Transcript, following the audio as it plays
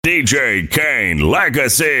DJ Kane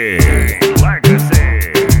Legacy.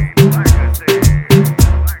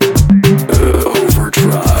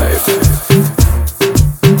 Overdrive.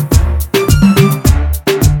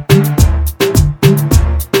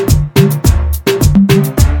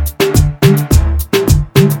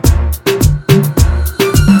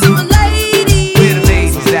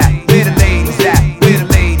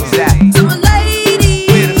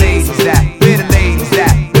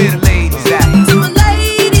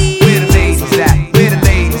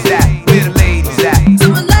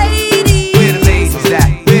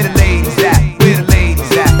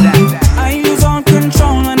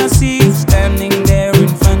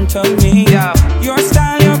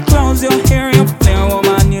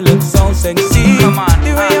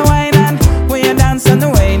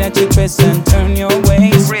 And turn your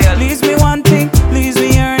ways. Leaves me wanting, leaves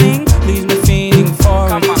me yearning, leaves me feeling for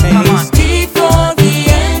a taste. Before the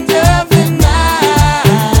end of the night,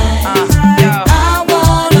 I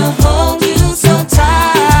wanna hold you so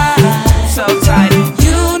tight, so tight.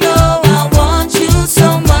 You know I want you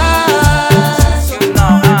so much, You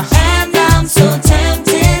know, and I'm so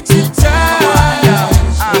tempted to touch.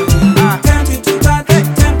 Tempted to touch,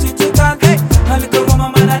 tempted to touch. A little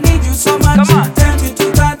woman, man, I need you so much. Come on. Tempted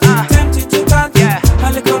to touch.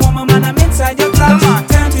 A little woman, man, I'm inside your clutch.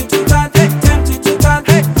 Tempted to touch, tempted to touch.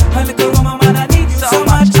 A little woman, man, I need you so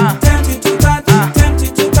much. Tempted to touch,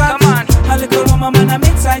 tempted to touch. A little woman, man, I'm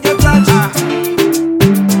inside your clutch.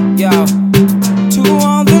 Yo, to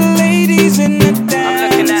all the ladies in the dance, I'm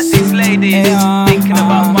looking at these ladies, thinking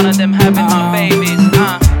about one of them having my babies.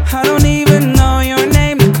 I don't even know your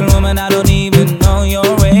name, little woman, I don't even know your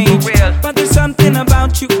age. For real. But there's something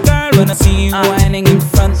about you, girl, when I see you whining in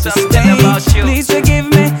front of the Something stage. about you. Please forgive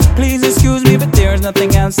me, please excuse me, but there's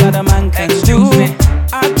nothing else that a man can do. Excuse me.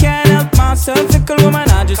 I can't help myself, little woman,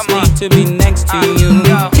 I just Come on. need to be next to you.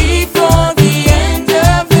 Yo. Before the end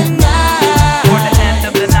of the night, For the end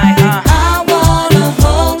of the night, I wanna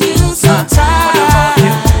hold you so tight.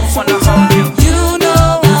 wanna hold you, You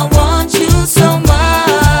know I want you so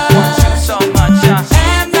much, so much,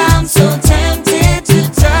 and I'm so tempted to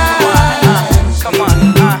touch. come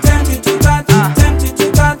on, Tempted to touch, tempted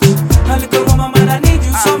to touch. A little woman, man, I need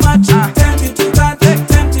you so much. Tempted to touch,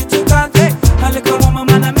 tempted to touch. A little woman,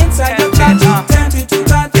 man, I'm inside your clutch. Tempted to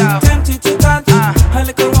touch, tempted to touch. A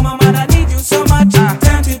little woman, man, I need you so much.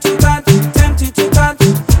 Tempted to touch, tempted to touch.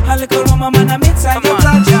 A little woman, man, I'm inside your Come on,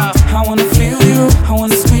 clutch. I wanna feel you, I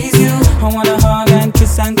wanna squeeze you, I wanna hug and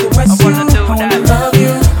kiss and caress I you. wanna do I wanna that. love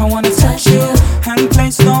you, I wanna touch you, and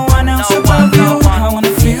place no one else No above one, no you. one. I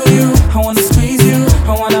wanna feel you, I wanna squeeze you, I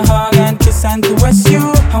wanna hug and kiss and caress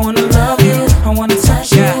you. I wanna love you, I wanna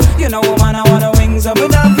touch you. You know, woman, I wanna wings up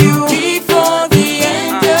above you. Before the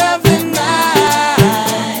end of the night,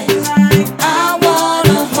 I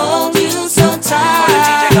wanna hold you so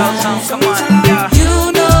tight. come on, yeah,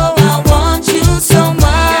 You know I want you so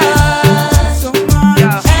much, So much.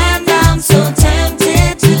 yeah, and I'm so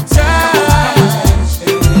tempted to touch.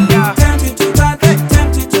 yeah, Tempted to touch,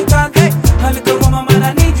 tempted to touch. A little woman, man,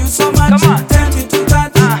 I need you so much. Come on. Tempted to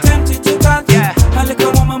touch, tempted to touch. Yeah. A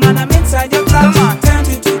little woman, man, I'm inside your clutch. Come on.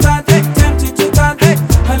 Tempted to touch, tempted to touch.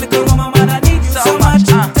 A little woman, man, I need you So so much.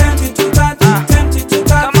 much, Tempted to touch, tempted to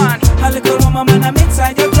touch. Come on. A little woman, man, I'm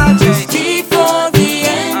inside your clutch. Before the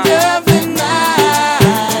end of the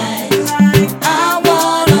night, I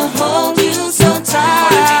wanna hold you so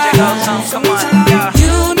tight. come on, yeah,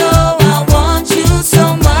 You know I want you so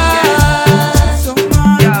much, So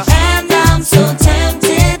much. yeah, and I'm so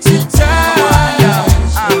tempted to touch.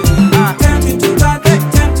 Tempted to touch,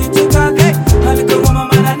 tempted to touch. A little woman,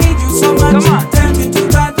 man, I need you so much. Come on. Tempted to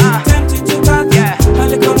touch, tempted to touch. Yeah. A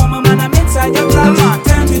little woman, man, I'm inside your clutch. Come on.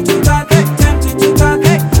 Tempted to touch, tempted to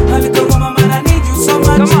touch.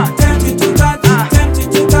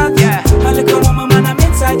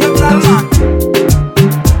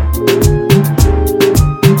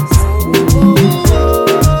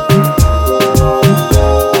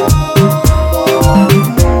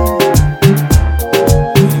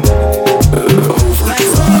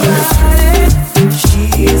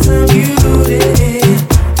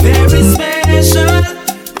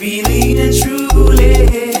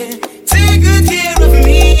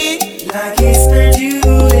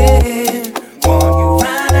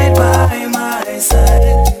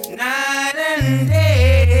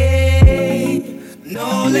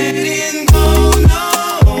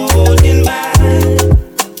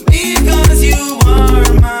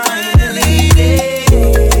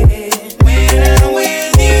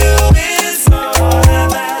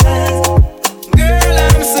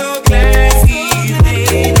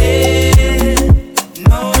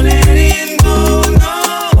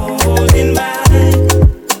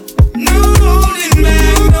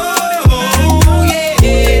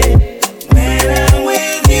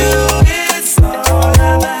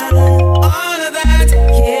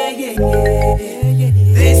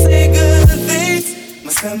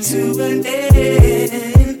 come to an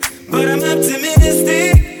end. But I'm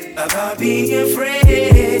optimistic about being a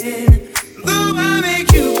friend. Though I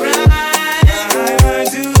make you cry, I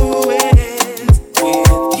do it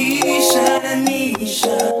with Keisha and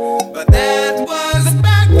Nisha. But that was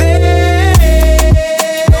back then.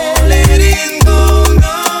 No letting go,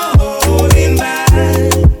 no holding back.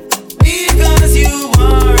 Because you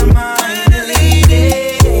are my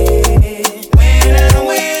lady. When I'm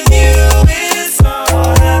with you, it's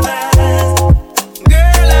all about.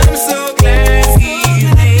 Girl, I'm so glad he's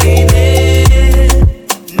leaving.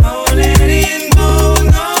 No letting go,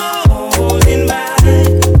 no holding back.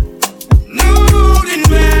 No holding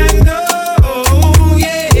back, no,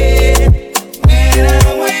 yeah. When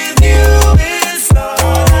I'm with you, it's all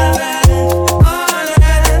about. All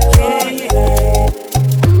about, yeah.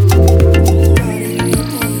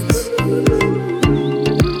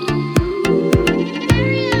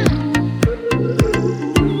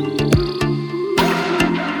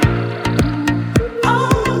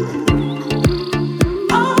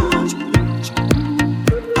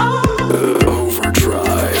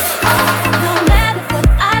 Overdrive. No matter what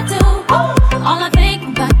I do, all I think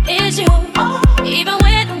about is you. Even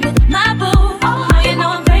when I'm with my boo, you know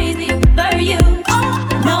I'm crazy over you.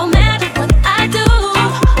 No matter what I do,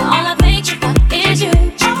 all I think about is you.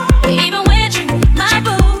 Even when I'm with my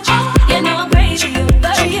boo, you know I'm crazy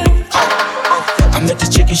over you. I met this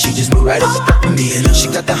chick and she just moved right up the block with me. And she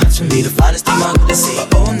got the hots for me, the finest thing I could see.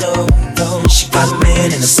 But oh no, no, she got a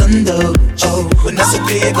man and a son though. Oh, when that's so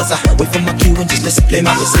clear, cause I wait for my cue and just listen, play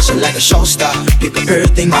my position like a show star. Pick up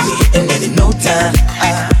everything I'll be hitting and in no time.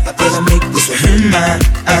 I better make this with him mine.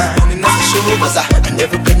 Only not for sure, cause I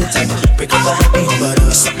never been the type to break up a happy home. But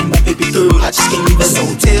it's something my baby girl, I just can't leave her. So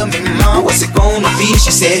tell me, mom, what's it gonna be?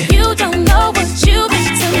 She said, You don't know what you've been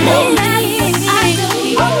to me. No matter what I do,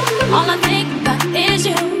 all I think about is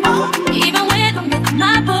you. Even when I'm with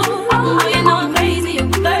my boo, you know I'm crazy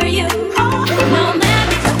over you. No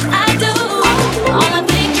matter what I do, all I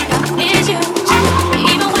think about is you.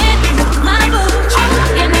 Even when I'm with my boo,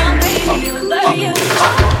 you know I'm crazy over you.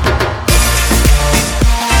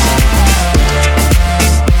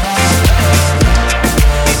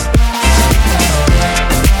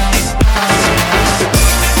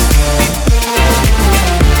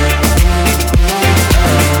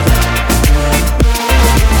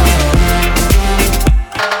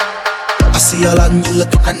 I see all out and you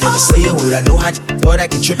looking, I never say a word. I know how you thought I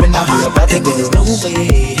get tripping out here about that, but there's no way,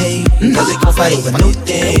 hey. No, they gon' fight over no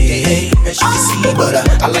thing, hey. As you can see, but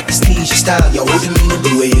I like the sneeze, your style, your holding me in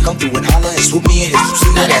the way you come through and holler and swoop me in his juicy.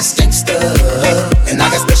 Now that's gangsta, and I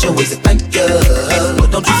got special ways to thank ya. But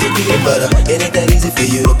don't you forget, but it ain't that easy for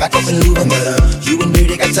you to back up and leave him, but you and me,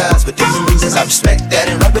 they got ties for different reasons. I respect that,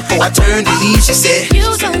 and right before I turned to leave, she said, You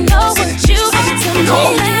don't know what you've been to me.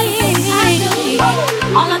 I do.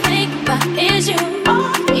 All I think about is you.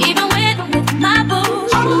 Even when I'm with my boo,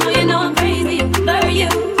 you know I'm crazy over you.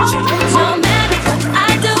 No matter what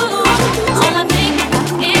I do, all I think about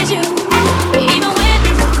is you. Even when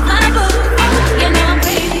I'm with my boo, you know I'm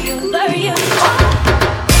crazy over you.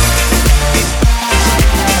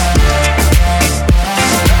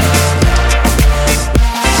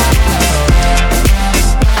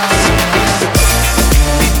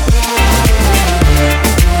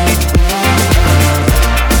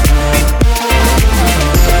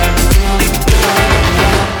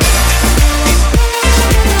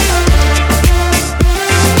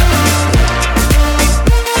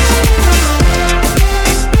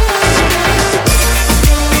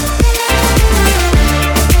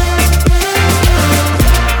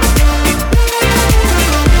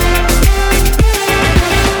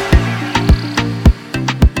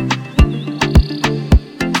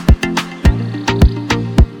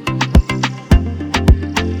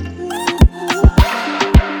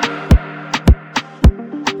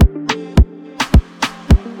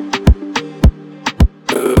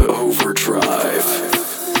 Overdrive.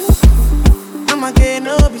 I'ma get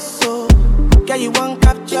no be so. Girl, you won't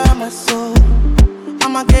capture my soul.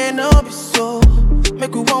 I'ma get no be so.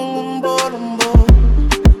 Make you one umbo.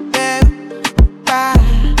 Better,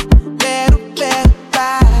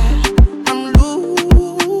 I'm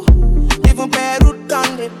loose. Even better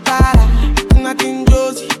done the para. Nothing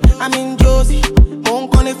Josie, I'm in Josie.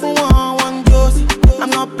 Won't call it for one Josie. I'm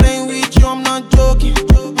not playing with you, I'm not joking.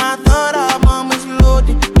 My thought of mom is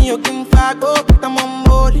loaded. You can fuck up, but I'm on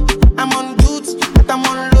board. I'm on duty, but I'm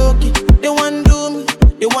on low-key. They want do me,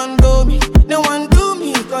 they want do me. They want do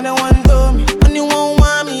me, cause they want do me. When you won't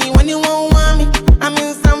want me, when you won't want me.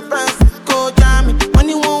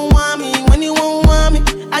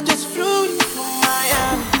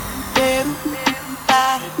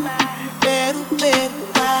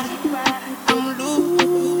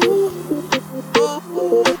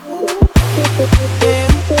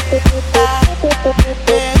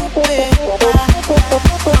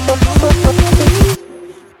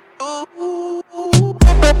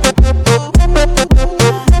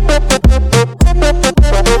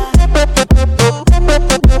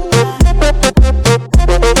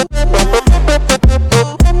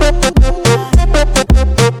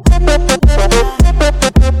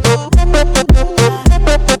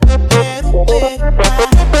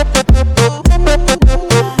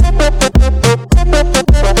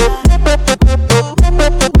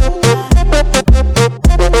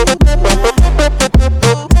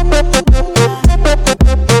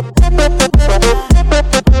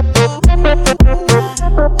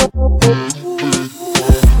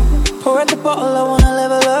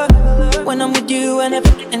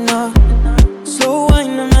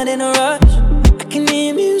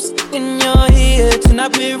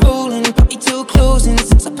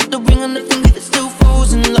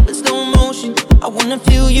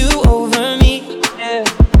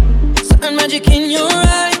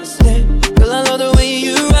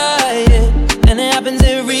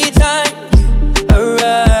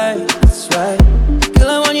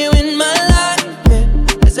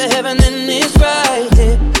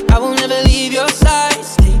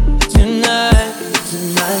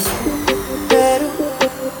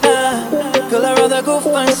 Gotta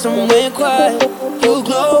go find somewhere quiet. You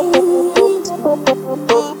glow.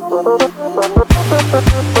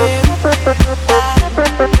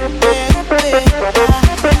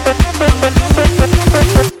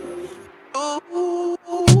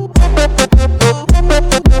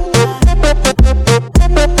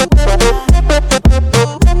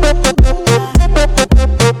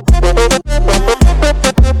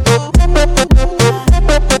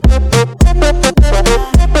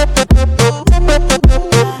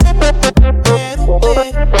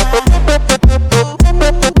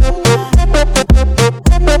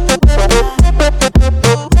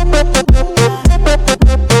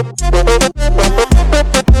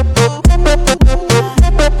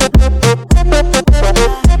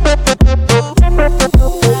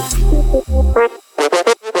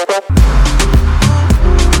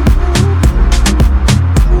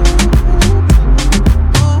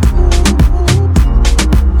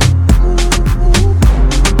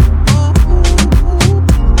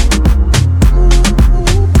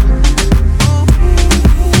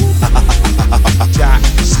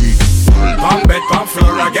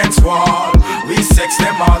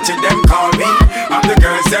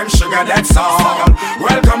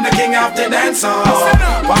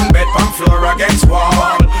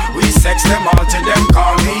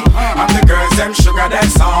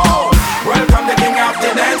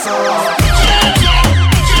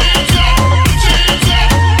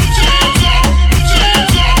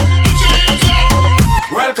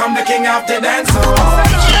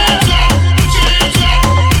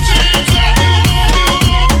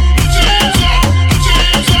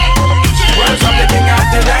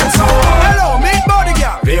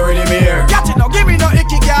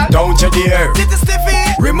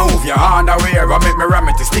 Remove your underwear and make me ram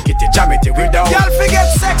it, stick it, jam it without. Y'all forget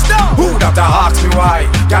sex now. Who that ask me why?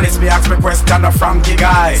 Girl, it's me ask me question a Frankie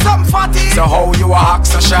guy. Some fatty. So how you a act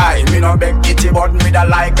so shy? Me no beg kitty but me da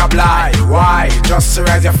like a blind. Why? Just to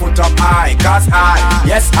raise your foot up high. Cause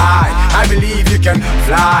I believe you can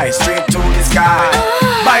fly straight to the sky.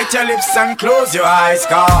 Bite your lips and close your eyes.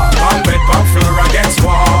 Cause one bed, one floor against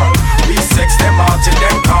wall. We sex them all till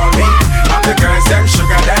them call me. And the girls them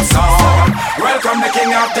sugar that's all. Welcome the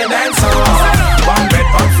king of the dance hall. One bed,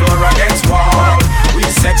 one floor against wall. We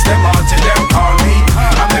sex them all till them call me.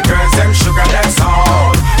 And the girls them sugar that's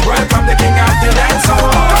all. Welcome the king of the dance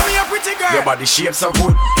hall. Come here pretty girl. Your body shape so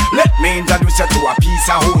good. Let me introduce you to a piece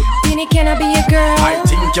of hood. Teeny, can I be a girl? I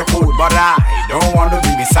think you could, but I don't want to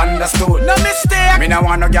be misunderstood. No mistake. Me no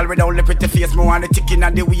want no girl with only pretty face. Me want the ticking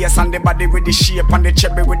and the waist and the body with the shape and the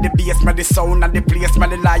cherry with the bass. Me the sound and the place. Me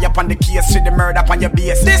the lie up on the case with the murder up on your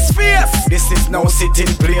base. This face, this is no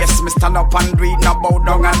sitting place. Me stand up and read, no bow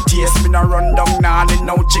down and taste. Me no run down now and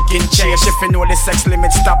no chicken chase. If you know the sex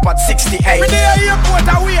limit stop at 68. Me there airport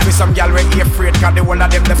away. With some girl when he afraid, cause the whole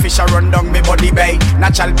of them the fish a run down me body bay.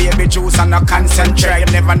 Natural baby juice and no concentrate.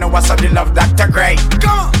 You never know what's up the love Dr. Grey.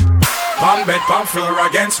 Go! Pump bed, pump floor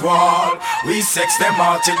against wall. We sex them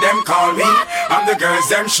all till them call me. And the girls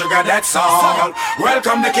them sugar that's all.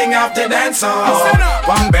 Welcome the king of the dance hall.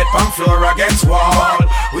 Pump bed, pump floor against wall.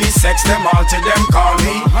 We sex them all till them call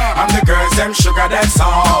me. And the girls them sugar that's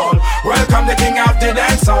all. Welcome the king of the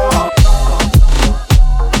dance hall.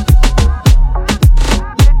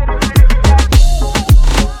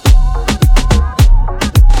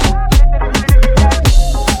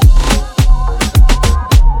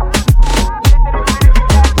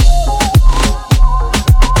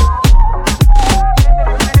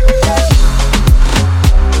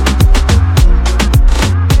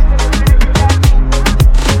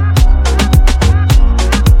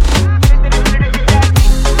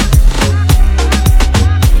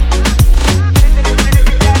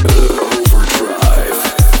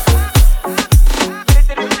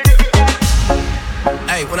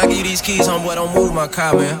 Keys, homeboy, don't move my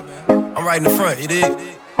car, man. I'm right in the front, you dig?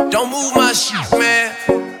 Don't move my shit, man.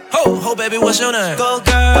 Ho, baby, what's your name? Go,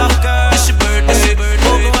 girl, it's your birthday.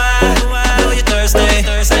 Move around, I know you're Thursday.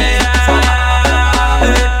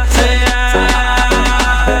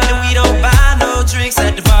 And we don't buy no drinks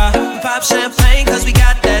at the bar. We pop champagne, cause we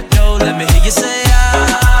got that dough. Let me hear you say,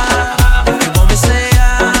 if you want me, say,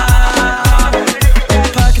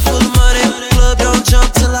 pocket full of money. Club don't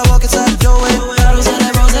jump till I walk inside the doorway.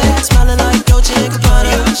 Smiling like Dolce &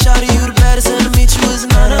 Gabbana. Shawty, you the baddest, and to meet you is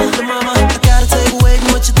an honor. The mama, I gotta take away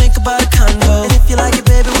what you think about a condo. And if you like it,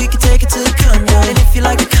 baby, we can take it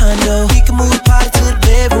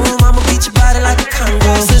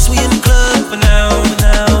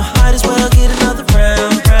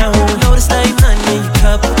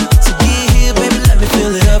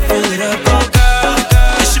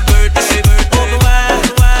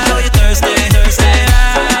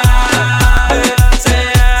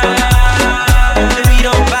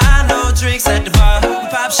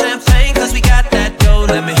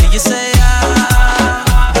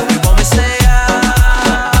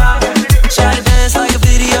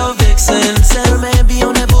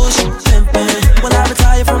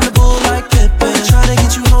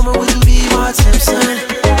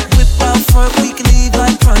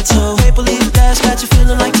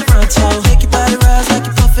pronto. Take your body rise like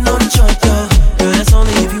you're puffing on a joint, yo. Girl, that's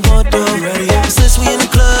only if you want to. Ready? Since we in the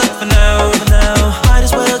club for now, might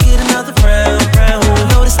as well get another round.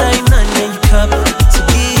 Notice there ain't nothing in your cup, so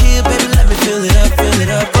get here, baby, let me fill it up.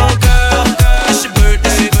 Oh girl, it's your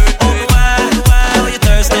birthday. Open wide, know you're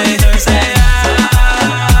thirsty. Say ah,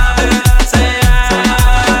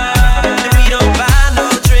 and we don't buy no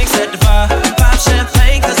drinks at the bar. Pop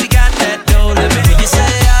champagne 'cause we got that dough. Let me hear you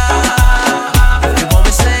say ah, if you want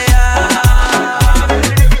me say ah.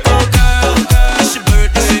 Oh girl, it's your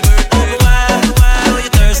birthday. Open wide, know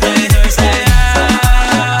you're thirsty. Say ah,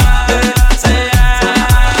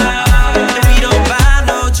 and we don't buy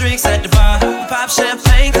no drinks at the bar. Pop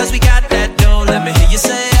champagne 'cause we got that dough. Let me hear you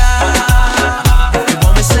say ah, if you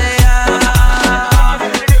want me say ah.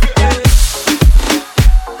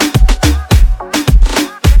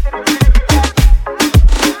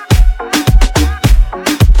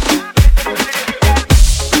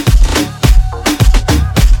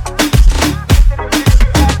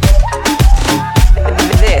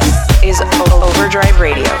 This is Overdrive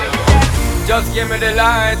Radio. Just give me the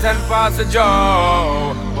light and pass the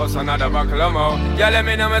joe. What's another buckle of more? Yeah, let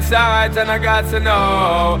me know my sight and I got to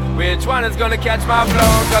know which one is gonna catch my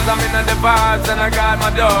flow. 'Cause I'm in the vibes and I got my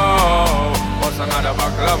dough. What's another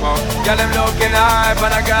buckle of more? Yeah, them looking hype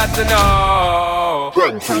and I got to know.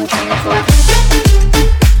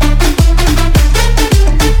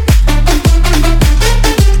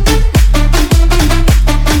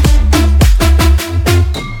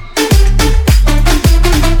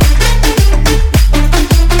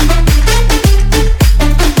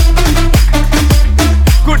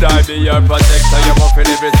 Could I be your protector? You're buffing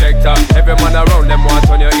every sector. Every man around them want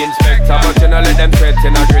on your inspector. But you know let them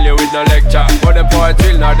threaten, I grill you with no lecture. But them power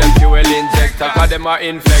drill, now them fuel injector. 'Cause them are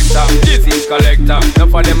infector, disease collector. None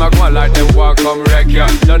for them a go on like them walk come wreck ya.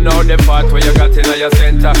 Don't know the part where you got in your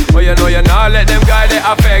center. But you know you not let them guy they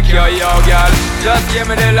affect you, yo girl. Just give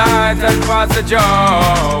me the light and pass the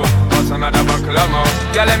joe. What's another buckle of more?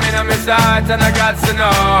 Girl, let me know my sight and I got to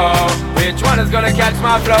know which one is gonna catch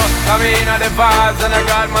my flow. I'm in the vibes and I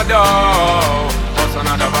got my dough. What's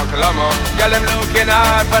another buckle of more? Girl, them looking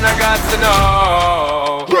hype and I got to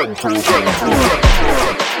know.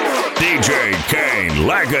 DJ Kane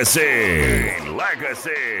Legacy.